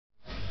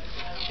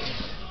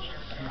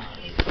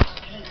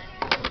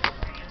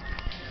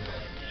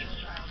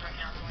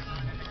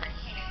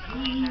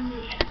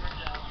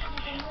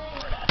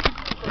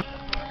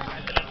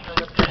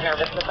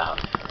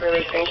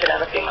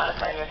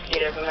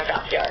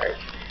arbovirus.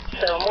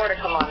 So more to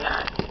come on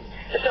that.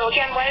 So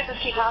again, why does this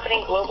keep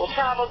happening? Global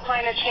travel,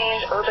 climate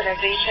change,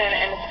 urbanization,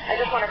 and I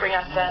just want to bring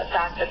up the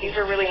fact that these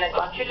are really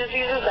neglected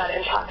diseases that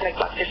impact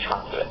neglected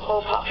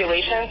whole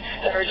populations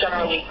that are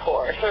generally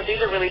poor. So these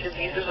are really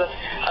diseases of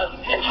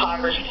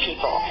impoverished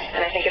people,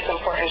 and I think it's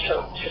important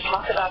to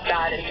talk about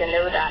that and to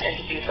know that and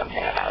to do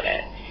something about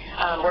it.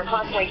 We're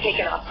constantly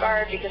taken off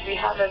guard because we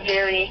have a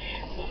very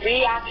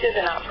reactive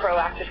and not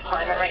proactive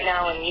climate right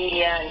now in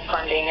media and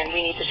funding, and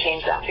we need to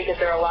change that because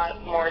there are a lot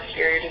more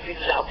scary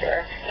diseases out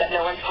there that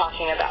no one's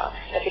talking about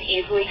that could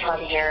easily come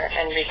here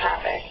and wreak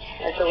havoc,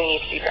 and so we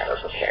need to be better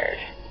prepared.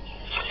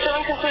 So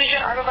in conclusion,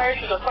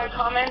 arboviruses are quite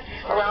common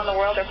around the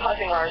world. They're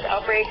causing large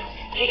outbreaks.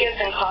 Zika has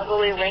been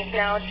causally linked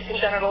now to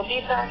congenital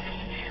defects.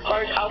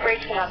 Large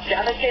outbreaks can have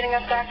devastating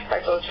effects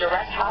by both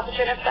direct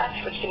pathogen effects,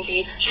 which can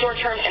be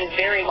short-term and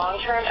very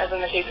long-term, as in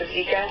the case of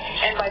Zika,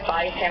 and by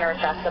bystander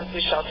effects of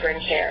through shelter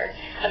and care.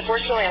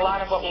 Unfortunately, a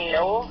lot of what we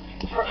know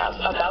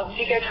about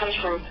Zika comes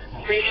from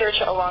research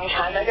a long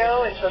time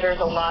ago, and so there's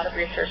a lot of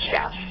research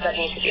gaps that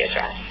need to be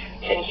addressed.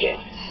 Thank you.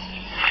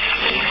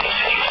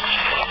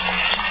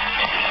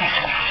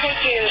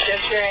 Thank you,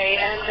 Desiree.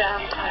 And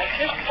at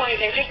this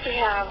point, I think we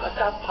have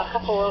a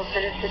couple of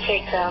minutes to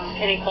take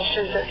any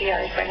questions that the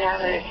audience might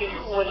have. And if you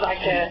would like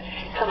to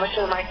come up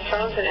to the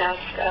microphones and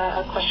ask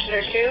a question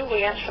or two,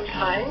 we have some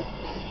time.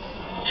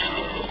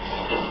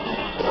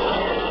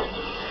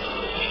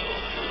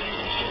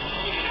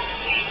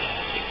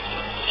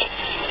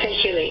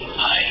 Thank you, Lee.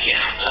 Hi.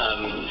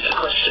 A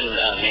question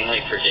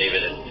mainly for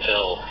David and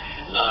Phil.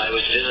 I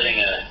was visiting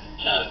a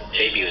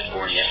baby who was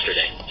born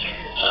yesterday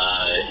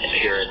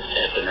here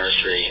at the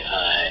nursery,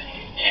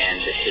 and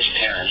his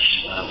parents,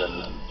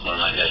 one of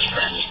my best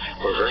friends,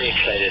 were very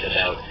excited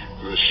about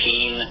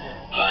routine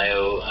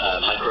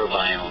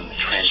microbiome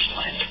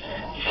transplant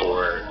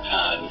for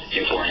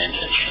newborn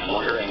infants. I'm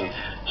wondering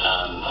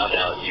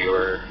about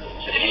your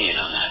opinion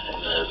on that,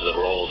 and the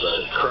role,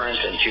 the current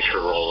and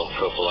future role of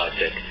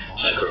prophylactic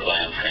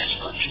microbiome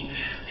transplantation.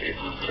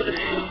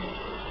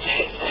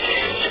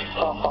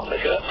 I'll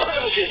make a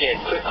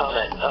quick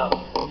comment.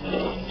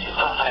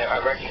 I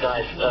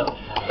recognize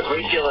a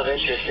great deal of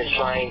interest in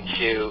trying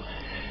to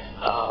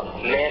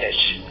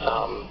manage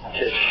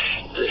this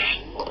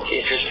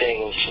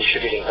interesting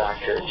contributing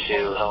factor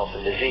to health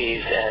and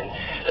disease, and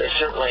there's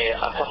certainly a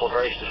couple of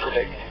very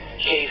specific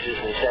cases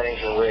and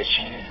settings in which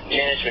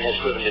management has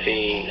proven to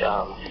be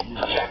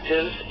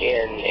effective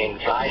in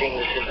guiding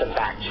the system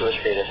back to a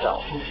state of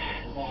health.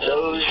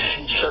 Those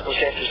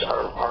circumstances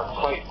are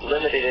quite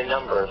limited in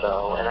number,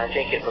 though, and I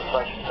think it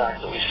reflects the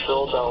fact that we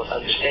still don't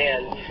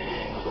understand,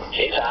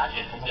 in fact,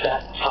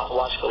 that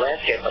topological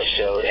landscape I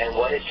showed and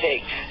what it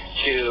takes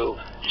to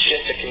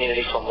shift a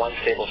community from one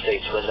stable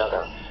state to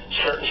another.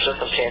 Certain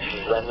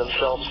circumstances lend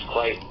themselves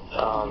quite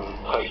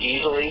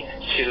easily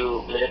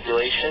to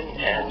manipulation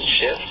and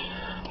shift.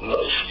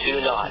 Most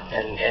do not,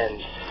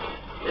 and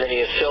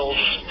many of Phil's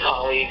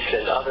colleagues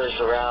and others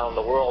around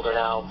the world are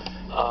now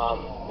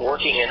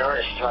working in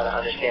earnest to try to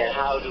understand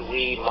how do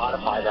we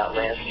modify that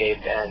landscape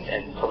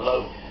and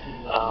promote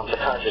the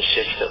kinds of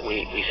shifts that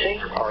we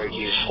think are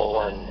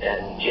useful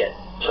and yet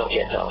don't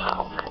yet know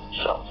how.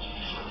 So,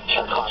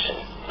 some caution.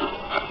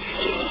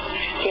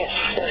 Yes,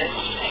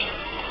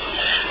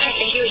 Hi,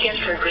 thank you again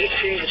for a great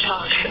series of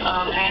talks.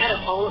 I had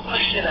a follow-up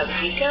question about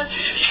Zika.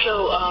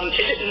 So,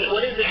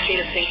 what is the state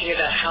of thinking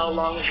about how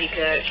long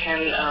Zika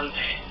can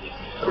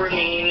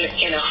remain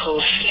in a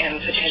host and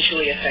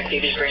potentially affect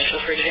baby's brain? So,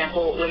 for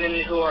example,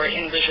 women who are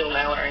in Brazil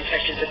now and are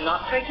infected but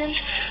not pregnant,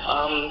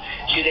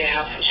 do they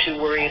have to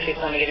worry if they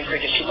plan on getting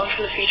pregnant 2 months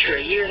in the future,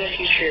 a year in the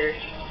future?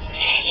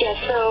 Yeah,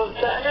 so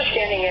the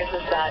understanding is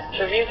that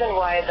the reason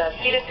why the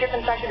fetus gets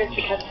infected is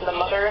because the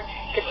mother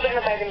gets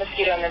bitten by the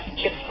mosquito and then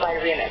gets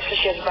viremic. So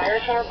she has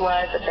virus in her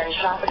blood that then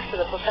traffics to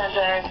the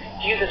placenta,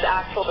 uses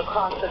axle to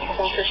cross the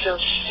syncytial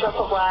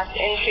trophoblast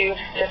into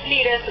the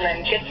fetus, and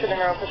then gets to the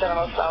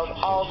neuroplacental cells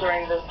all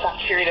during that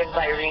period of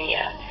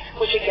viremia,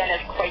 which again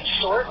is quite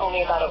short,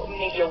 only about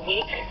maybe a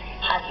week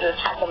at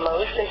the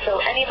most. And so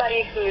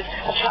anybody who's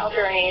a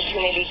childbearing age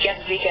who maybe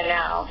gets Zika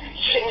now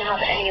shouldn't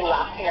have any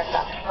lasting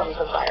effects from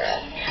the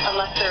virus,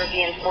 unless they're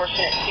the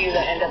unfortunate few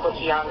that end up with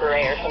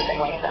Guillain-Barré or something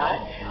like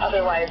that.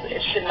 Otherwise,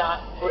 it should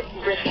not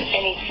risk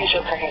any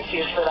future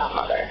pregnancies for that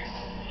mother.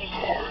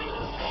 Yeah.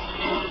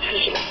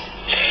 Thank you.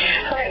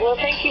 All right, well,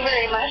 thank you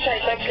very much.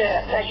 I'd like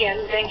to,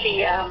 again, thank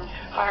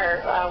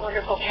our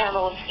wonderful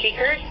panel of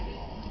speakers.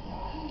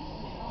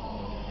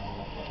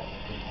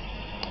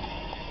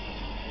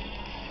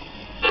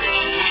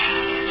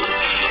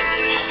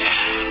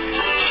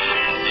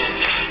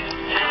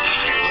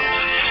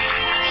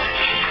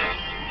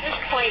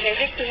 I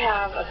think we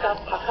have a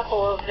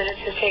couple of minutes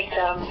to take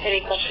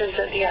any questions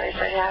that the audience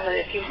might have, and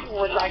if you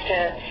would like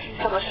to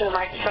come up to the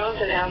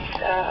microphones and ask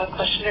a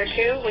question or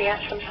two, we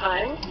have some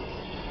time.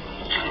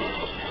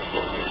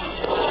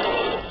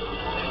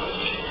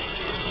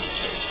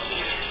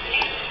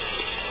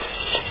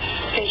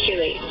 Thank you,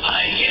 Lee.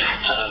 Hi.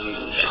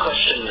 A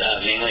question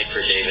mainly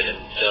for David and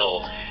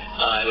Phil.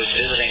 I was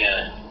visiting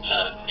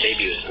a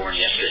baby who was born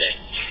yesterday,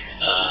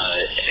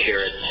 here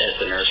at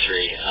the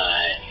nursery,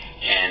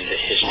 and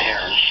his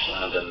parents,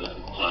 one of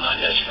my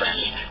best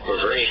friends, were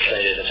very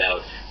excited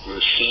about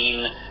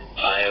routine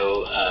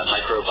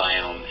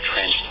microbiome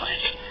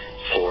transplant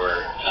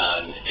for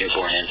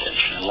newborn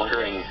infants. I'm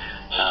wondering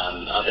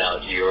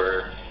about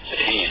your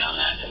opinion on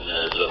that and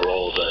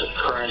the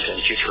current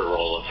and future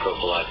role of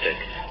prophylactic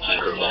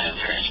microbiome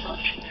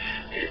transplants.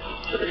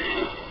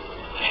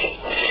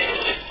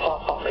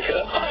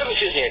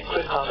 Excuse me, a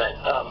quick comment.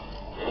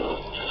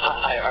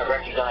 I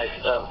recognize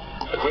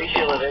a great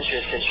deal of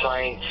interest in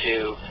trying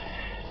to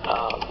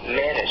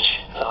manage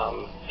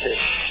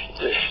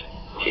this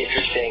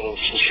interesting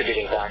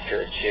contributing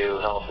factor to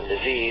health and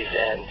disease,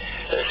 and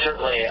there's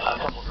certainly a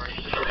couple very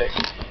specific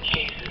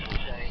cases and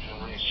settings in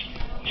which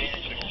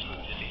management is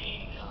going to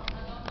be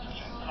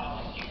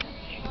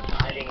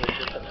guiding the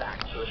system back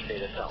to a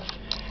state of health.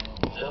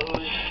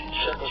 Those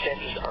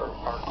circumstances are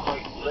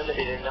quite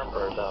limited in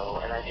number,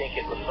 though, and I think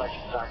it reflects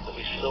the fact that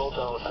we still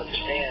don't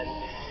understand,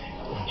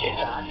 in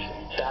fact,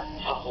 that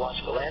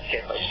topological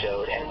landscape I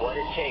showed and what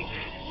it takes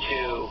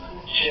to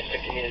shift a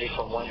community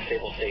from one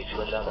stable state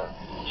to another.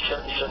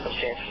 Certain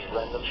circumstances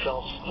lend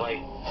themselves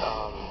quite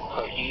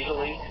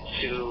easily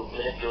to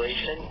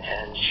manipulation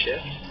and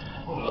shift.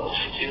 Most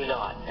do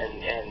not,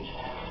 and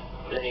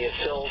many of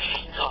Phil's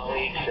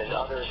colleagues and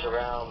others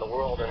around the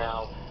world are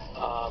now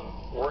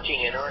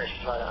working in earnest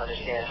to try to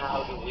understand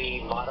how do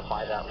we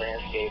modify that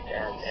landscape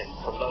and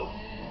promote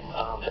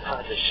the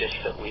kinds of shifts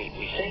that we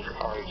think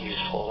are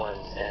useful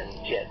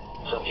and yet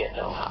don't yet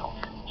know how.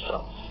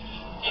 So,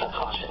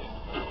 caution.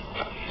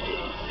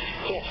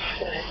 Yes,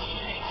 go ahead.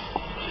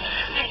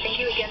 Hi, thank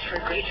you again for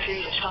a great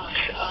series of talks.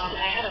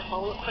 I had a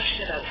follow-up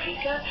question about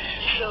Zika.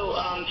 So,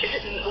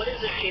 what is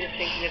the state of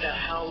thinking about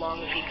how long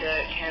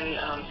Zika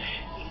can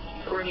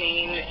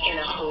remain in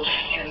a host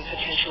and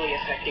potentially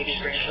affect babies'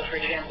 brains? So, for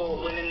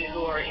example, women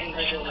who are in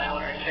Brazil now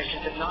and are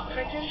infected but not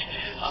pregnant,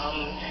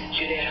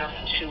 do they have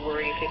to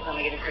worry if they plan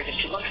on getting pregnant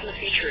 2 months in the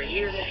future, a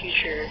year in the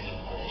future?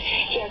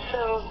 Yeah,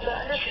 so the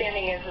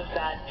understanding is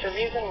that the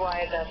reason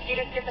why the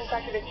fetus gets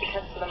infected is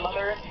because the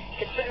mother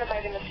gets bitten by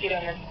the mosquito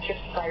and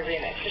gets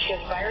viremic. So she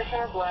has virus in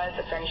her blood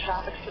that then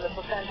traffics to the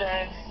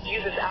placenta,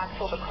 uses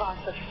axle to cross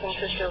the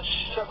syncytial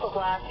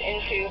streptoblast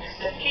into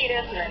the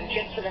fetus, and then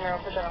gets to the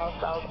neuroprogeneral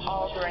cells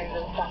all during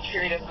that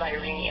period of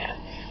viremia,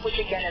 which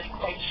again is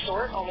quite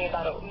short, only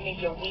about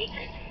maybe a week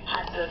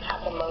at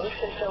the most.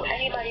 And so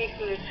anybody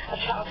who's a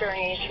childbearing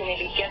age who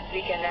maybe gets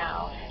Zika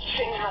now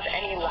shouldn't have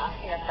any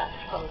lasting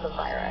effects from the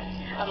virus,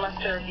 unless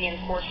they're the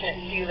unfortunate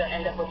few that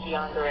end up with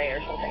Guillain-Barré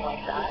or something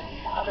like that.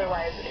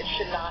 Otherwise, it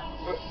should not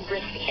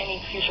risk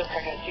any future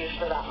pregnancies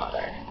for that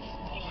mother.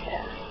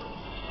 Yeah.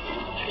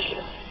 Thank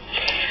you.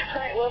 All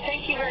right, well,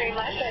 thank you very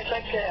much. I'd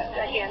like to,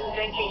 again,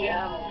 thank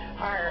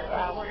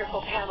our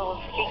wonderful panel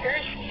of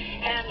speakers,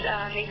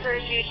 and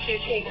encourage you to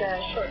take a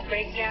short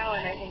break now,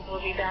 and I think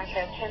we'll be back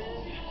at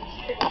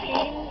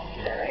 10:15.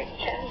 Is that right?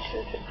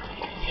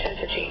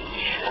 10:15.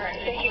 All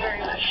right, thank you very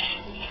much.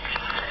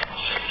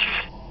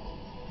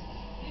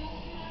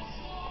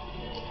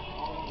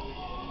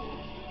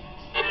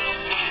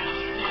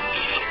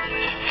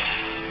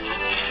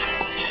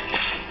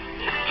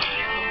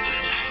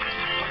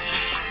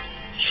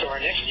 Our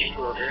next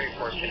speaker, we're very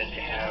fortunate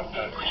to have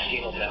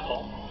Christina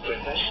Bethel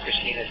with us.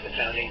 Christina is the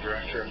founding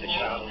director of the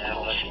Child and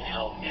Adolescent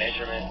Health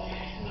Measurement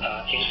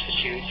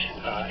Institute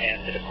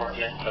and the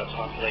Department of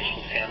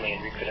Population, Family,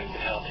 and Reproductive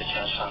Health at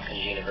Johns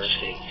Hopkins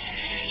University.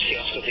 She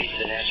also leads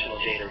the National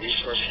Data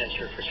Resource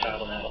Center for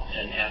Child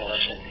and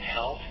Adolescent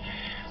Health.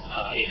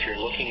 If you're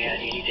looking at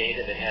any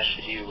data that has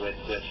to do with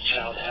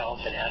child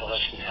health and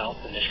adolescent health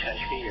in this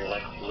country, you're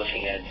likely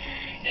looking at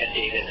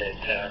data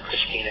that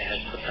Christina has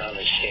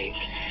profoundly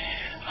shaped.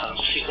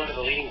 She's one of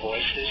the leading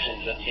voices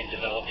in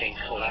developing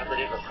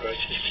collaborative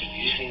approaches to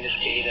using this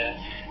data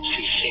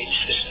to shape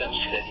systems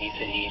that meet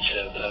the needs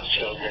of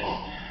children,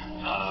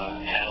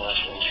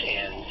 adolescents,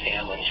 and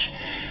families.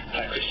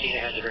 Christina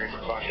has a very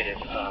provocative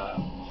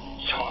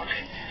talk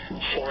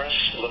for us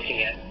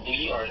looking at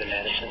We Are the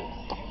Medicine,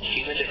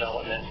 Human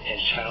Development and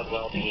Child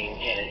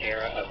Well-Being in an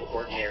Era of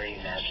Ordinary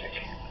Magic.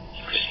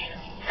 Christina.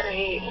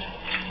 Great.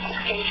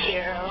 Thank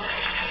you.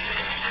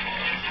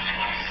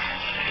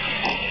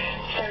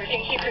 So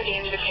thank you for the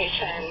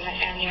invitation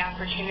and the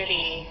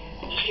opportunity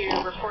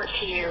to report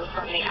to you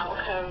from the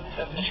alcoves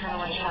of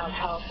maternal and child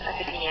health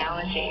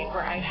epidemiology,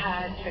 where I've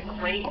had the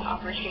great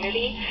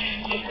opportunity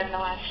to spend the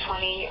last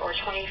 20 or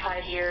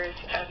 25 years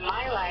of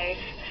my life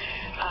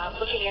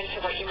looking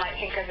into what you might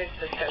think of as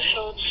the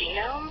social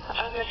genome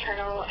of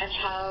maternal and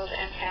child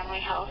and family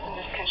health in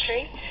this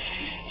country.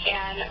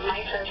 And my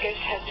focus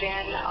has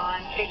been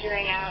on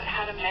figuring out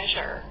how to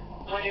measure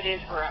what it is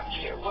we're up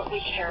to, what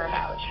we care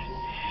about,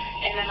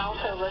 and then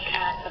also look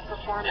at the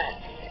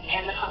performance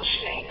and the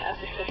functioning of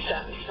the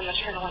systems, the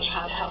maternal and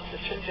child health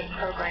systems and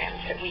programs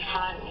that we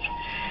fund,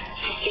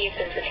 to see if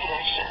there's a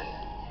connection.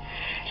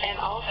 And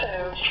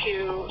also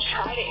to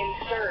try to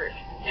insert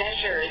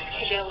measures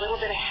to get a little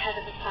bit ahead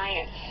of the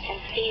science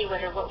and see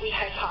whether what we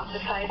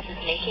hypothesize is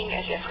making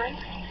a difference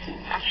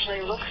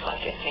actually looks like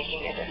it's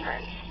making a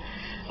difference.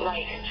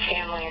 like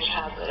family and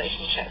child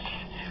relationships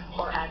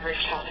or adverse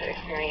childhood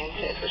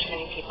experiences, which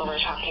many people are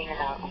talking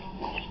about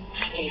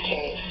these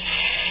days.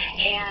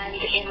 And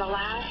in the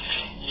last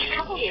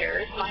couple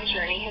years, my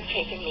journey has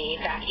taken me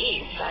back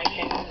east. I've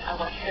been a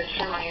West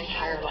Coaster my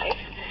entire life,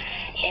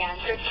 and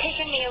so it's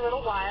taken me a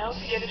little while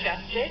to get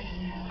adjusted,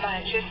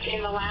 but just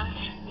in the last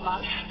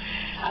month,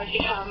 I've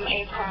become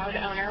a proud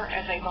owner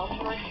of a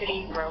Baltimore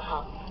City row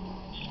home.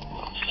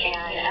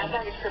 And as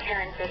I was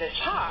preparing for this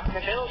talk,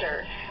 the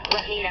builder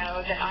let me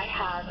know that I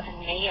have a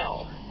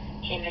nail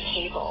in the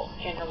cable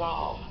in the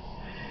wall,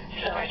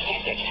 so I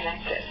can't get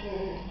connected.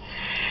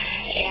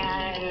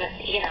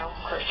 And, of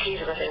course,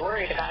 he's really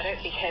worried about it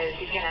because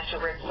he's going to have to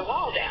rip the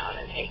wall down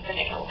and take the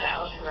nails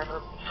out,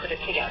 whoever put it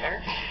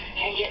together,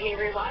 and get me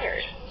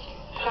rewired.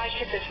 So I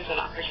took this as an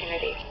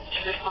opportunity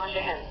to respond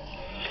to him.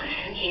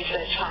 He's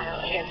a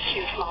child, he has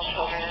 2 small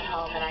children at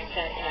home, and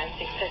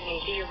he said to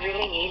me, do you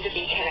really need to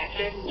be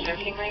connected?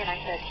 Jokingly, and I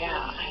said,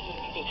 yeah, I need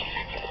to be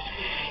connected.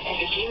 And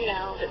did you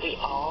know that we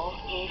all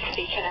need to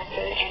be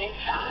connected? And in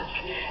fact,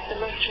 the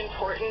most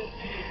important,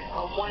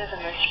 or one of the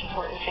most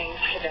important things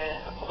to the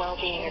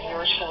well-being of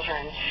your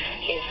children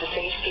is the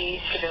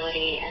safety,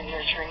 stability, and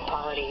nurturing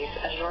qualities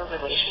of your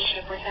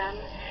relationship with them.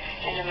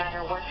 And no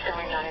matter what's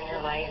going on in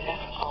your life,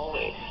 that's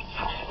always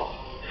possible.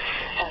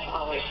 That's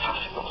always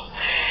possible.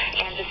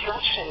 And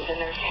disruptions in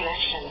those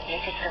connections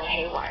make us go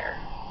haywire.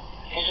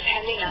 And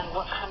depending on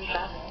what comes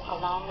up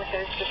along with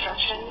those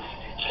disruptions,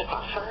 to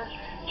buffer,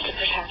 to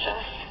protect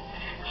us,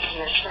 to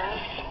nurture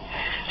us,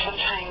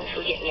 sometimes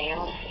we get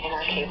nails in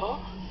our cable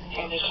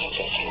and we can't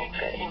get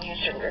connected. And we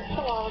have to rip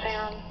the wall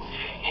down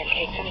and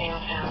take the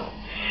nails out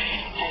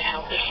and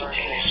help restore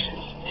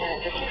connections.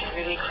 And this is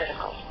really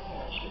critical.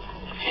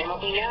 And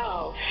what we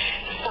know,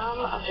 some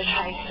of the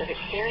types of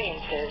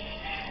experiences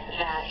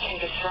that can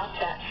disrupt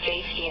that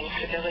safety and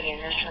stability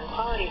and nurturing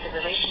qualities of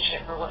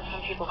relationship are what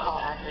some people call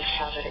adverse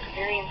childhood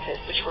experiences,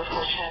 which we're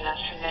fortunate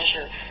enough to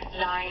measure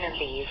 9 of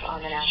these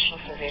on the National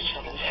Survey of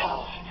Children's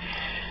Health.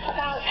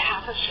 About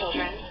half of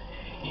children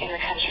in the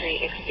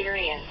country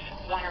experience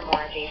 1 or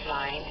more of these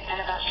 9, and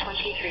about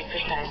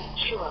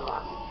 23% 2 or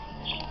more.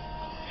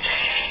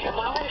 And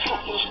while I was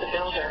talking to the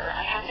builder,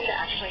 I happened to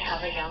actually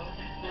have a young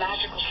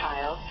magical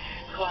child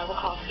who I will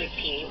call Sweet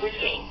Pea with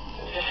me.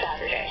 It was a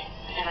Saturday.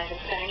 And I've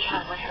been spending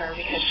time with her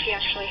because she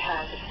actually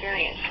has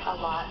experienced a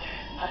lot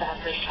of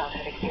adverse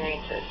childhood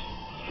experiences.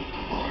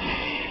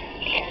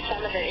 And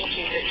some of the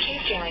issues that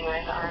she's dealing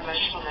with are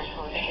emotional,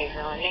 mental, and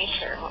behavioral in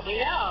nature. What we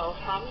know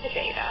from the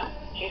data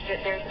is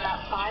that there's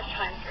about 5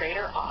 times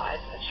greater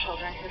odds of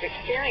children who've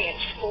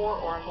experienced 4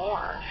 or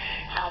more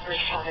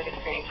adverse childhood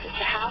experiences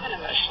to have an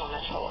emotional,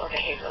 mental, or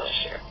behavioral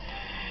issue.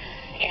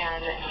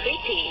 And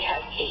Sweet Pea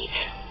has 8.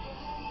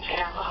 An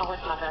alcoholic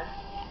mother,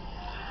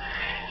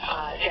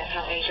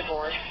 definitely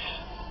divorce,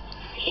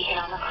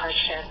 economic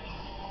hardship,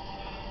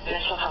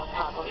 mental health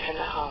problems in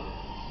the home,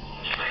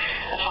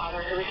 a father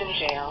who is in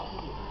jail,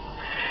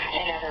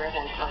 and other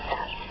events like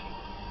that.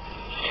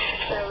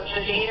 So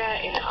the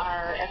data in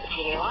our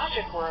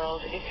epidemiologic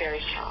world is very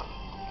strong.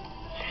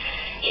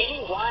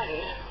 Any one,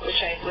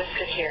 which I've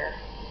listed here,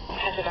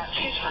 has about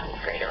 2 times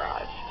greater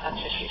odds, up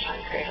to 2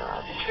 times greater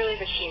odds. It's really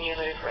the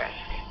cumulative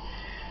risk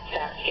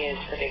that is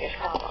the biggest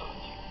problem.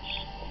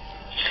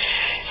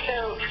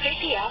 So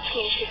Stacy asked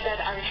me, she said,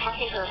 I was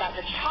talking to her about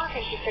this talk,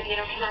 and she said, can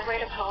I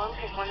write a poem?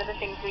 Because one of the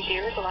things we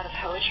do is a lot of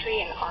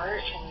poetry and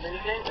art and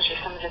movement, which are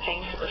some of the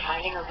things that we're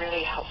finding are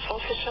really helpful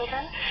to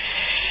children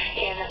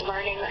in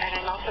learning. And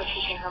I'm also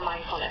teaching her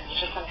mindfulness,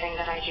 which is something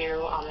that I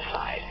do on the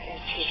side,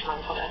 is teach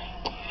mindfulness.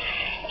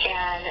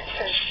 And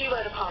so she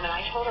wrote a poem, and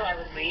I told her I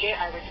would read it,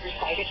 I would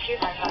recite it to you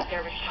if I thought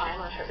there was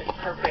time or if it was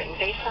appropriate. And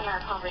based on our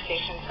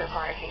conversation so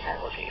far, I think I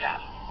will do that.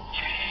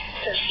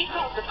 So she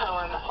calls the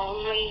poem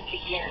Only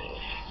Begins.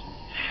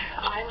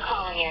 I'm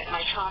calling it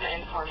my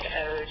trauma-informed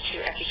ode to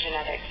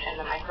epigenetics and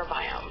the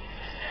microbiome.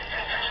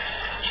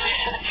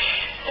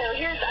 So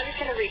I'm just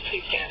going to read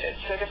 2 stanzas.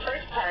 So the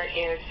first part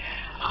is,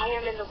 I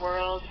am in the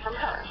world, from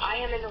her, I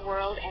am in the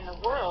world and the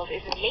world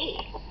is in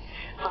me.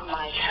 From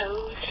my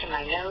toes to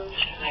my nose,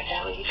 from my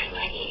belly to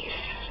my knees.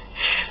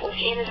 What's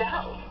in is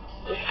out.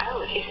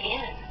 Without is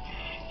in.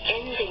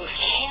 Endings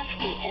can't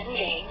be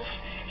endings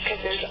because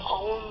there's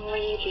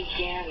only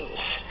begins.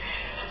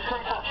 And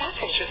I thought, that's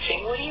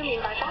interesting. What do you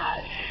mean by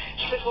that?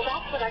 She said, well,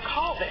 that's what I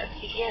call this,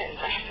 begins.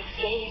 I have to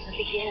stay in the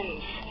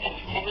begins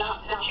and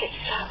not get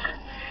stuck.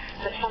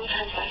 But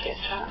sometimes I get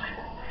stuck.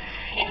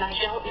 And I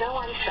don't know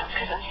I'm stuck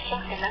because I'm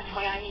stuck, and that's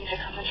why I need to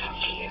come and talk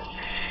to you.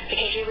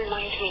 Because you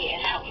remind me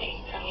and help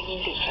me, and we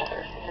need each other.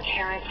 And the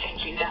parents can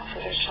do that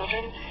for their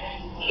children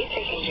if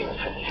they can do it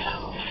for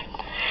themselves.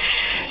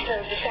 So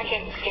the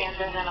second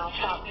stanza, and then I'll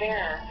stop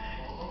there,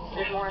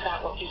 is more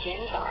about what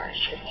begins are.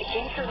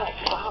 Begins are like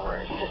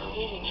flowers that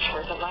lean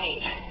toward the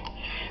light.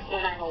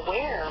 When I'm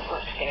aware of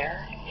what's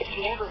there, it's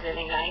never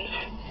really night.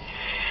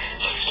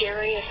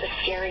 Scary as the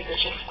scary that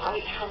just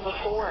right from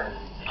before.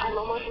 I'm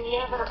almost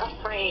never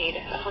afraid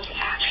of what's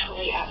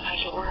actually at my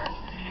door.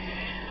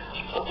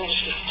 But when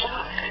she's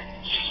stuck,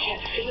 she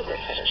can't see what's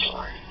at her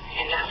door.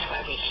 And that's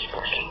why we keep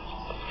working.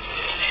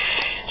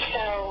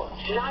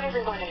 not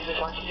everyone is as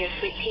lucky as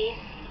Sweet Pea,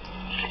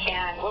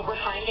 and what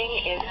we're finding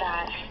is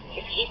that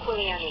it's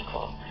equally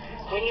unequal.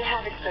 When you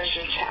have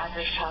exposure to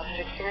adverse childhood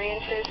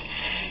experiences,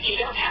 you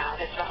don't have,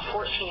 it's about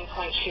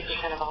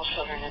 14.2% of all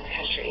children in the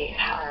country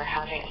are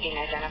being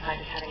identified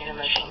as having an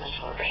emotional,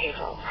 mental, or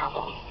behavioral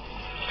problem,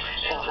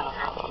 developmental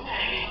problem.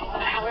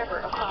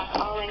 However, across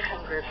all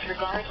income groups,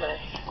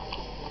 regardless,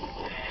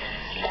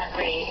 that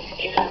rate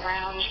is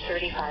around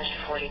 35 to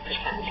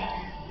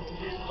 40%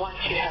 once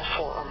you have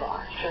 4 or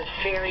more. So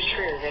it's very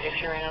true that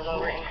if you're in a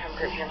lower income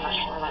group, you're much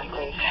more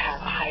likely to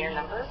have a higher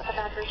number of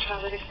adverse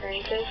childhood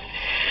experiences.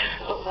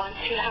 But once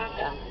you have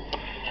them,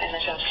 and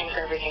adjusting for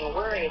everything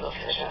we're able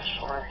to adjust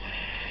for,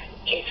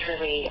 it's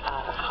really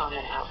a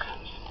common outcome.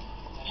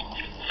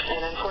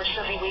 And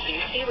unfortunately, we do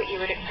see what you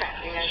would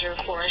expect. We measure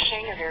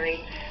flourishing, a very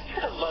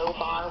sort of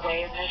low-bar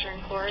way of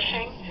measuring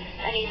flourishing.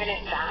 And even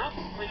at that,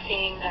 we're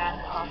seeing that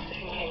across the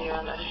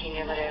continuum of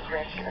cumulative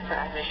risk for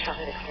adverse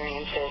childhood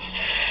experiences,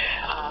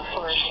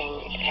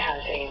 flourishing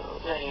has a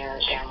linear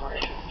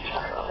downward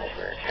spiral as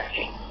we're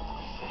expecting.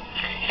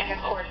 And of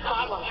course,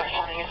 problems like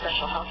having a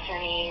special health care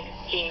need,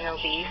 being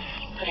obese,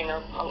 putting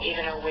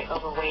even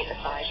overweight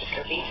aside, just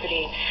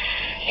obesity,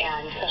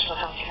 and special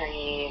health care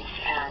needs,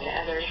 and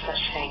other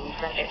such things,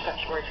 that it's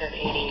upwards of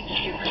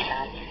 82%,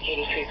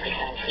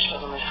 83% for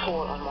children with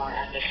 4 or more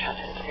adverse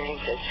childhood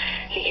experiences.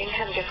 The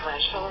income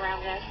differential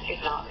around this is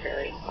not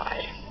very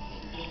wide.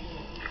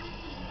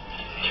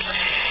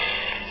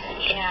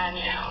 And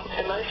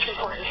the most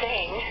important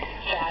thing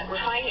that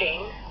we're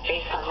finding,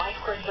 based on life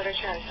course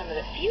literature and some of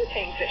the few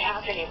things that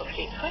have been able to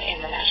be put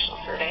in the national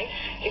survey,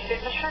 is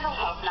that maternal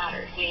health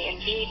matters. We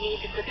indeed need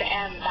to put the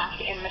M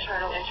back in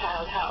maternal and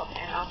child health,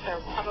 and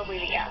also probably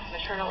the S,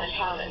 maternal and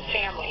child and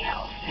family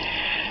health.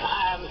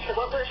 So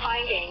what we're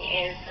finding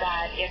is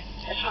that if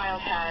a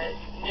child has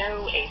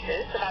no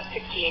ACEs, about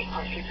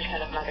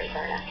 68.3% of mothers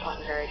are in excellent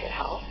and very good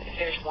health. If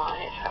there's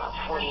 1, it's about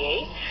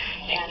 48.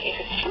 And if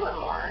it's 2 or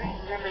more,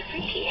 remember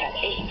Sweet Pea had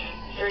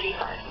 8,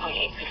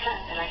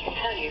 35.8%. And I can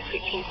tell you,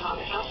 Sweet Pea's mom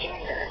is not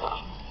doing very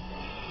well.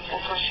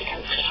 That's why she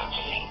comes to talk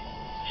to me.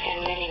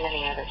 And many,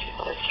 many other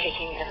people. It's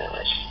taking a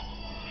village.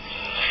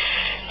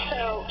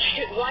 So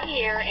 1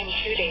 year and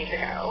 2 days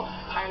ago,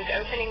 I was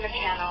opening the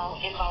panel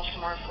in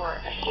Baltimore for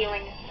a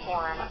healing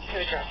forum to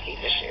address these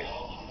issues.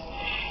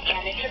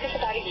 And it took us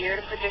about a year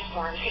to put this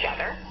forum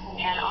together.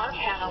 And our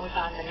panel was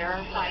on the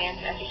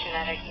neuroscience,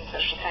 epigenetics, and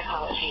social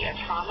psychology of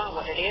trauma,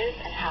 what it is,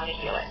 and how to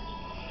heal it.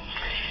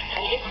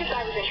 And just as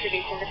I was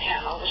introducing the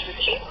panel, which was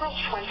April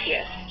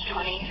 20th,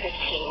 2015,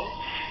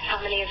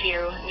 how many of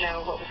you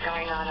know what was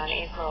going on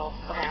April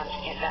around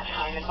at that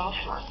time in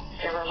Baltimore?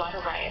 There were a lot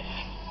of riots.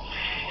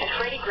 And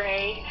Freddie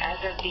Gray, as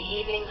of the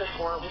evening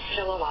before, was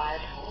still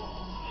alive.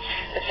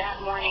 But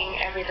that morning,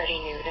 everybody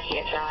knew that he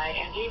had died,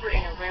 and we were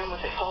in a room with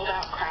a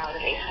sold-out crowd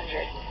of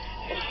 800.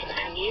 It was a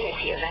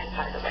community event,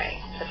 by the way.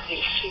 The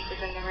police chief was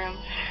in the room,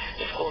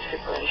 the school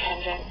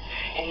superintendent,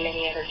 and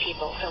many other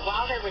people. So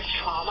while there was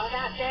trauma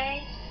that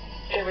day,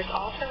 there was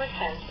also a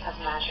sense of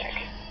magic,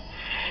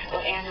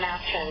 what Ann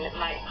Matson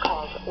might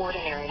call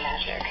ordinary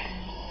magic.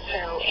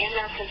 So Ann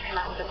Matson's come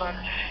out with a book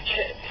to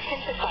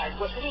synthesize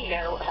what we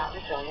know about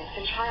resilience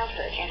in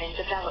childhood and in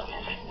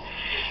development.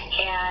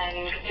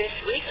 And this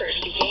research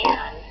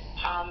began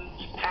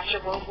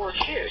after World War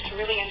II to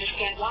really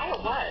understand why it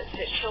was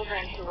that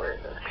children who were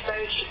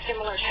exposed to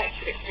similar types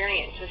of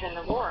experiences in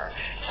the war,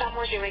 some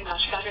were doing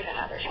much better than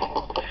others.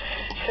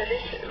 So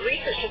this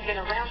research has been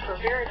around for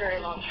a very, very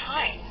long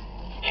time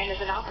and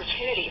is an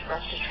opportunity for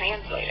us to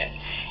translate it.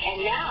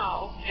 And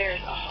now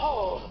there's a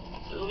whole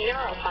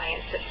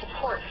neuroscience that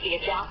supports the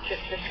adaptive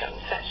systems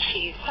that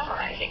she's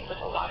summarizing with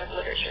a lot of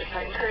literature, so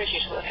I encourage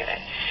you to look at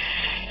it.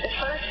 The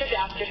first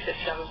adaptive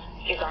system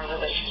is our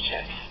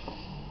relationships.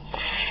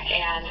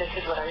 And this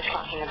is what I was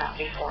talking about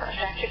before,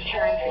 effective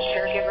caring for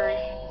caregivers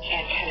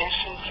and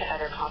connections to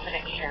other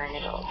competent caring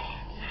adults.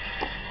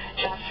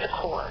 That's the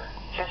core.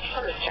 That's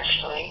first,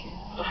 actually.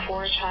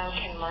 Before a child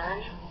can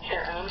learn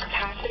their own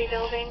capacity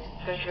building,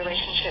 those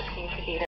relationships need to be there.